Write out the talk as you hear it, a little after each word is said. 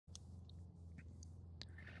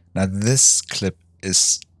Now this clip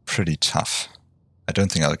is pretty tough. I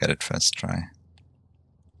don't think I'll get it first try,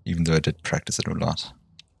 even though I did practice it a lot.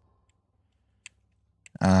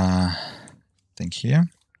 I think here.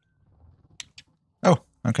 Oh,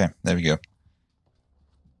 okay, there we go.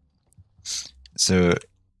 So,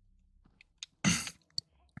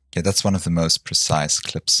 yeah, that's one of the most precise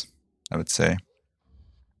clips, I would say.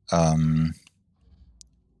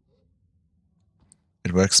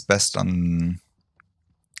 It works best on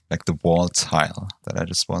like the wall tile that I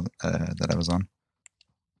was on.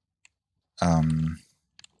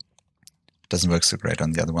 Doesn't work so great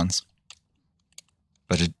on the other ones,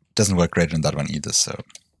 but it doesn't work great on that one either. So,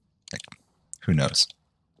 like, who knows?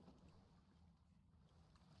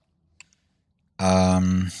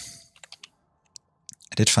 I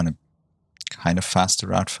did find a kind of faster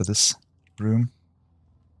route for this room.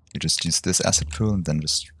 You just use this acid pool and then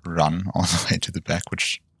just run all the way to the back,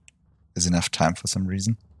 which is enough time for some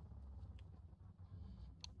reason.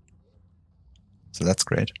 So that's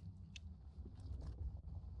great.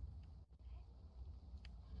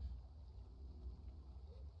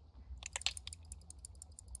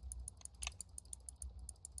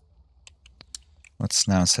 What's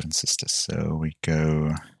now Seven Sisters? So we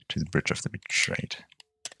go to the Bridge of the Betrayed.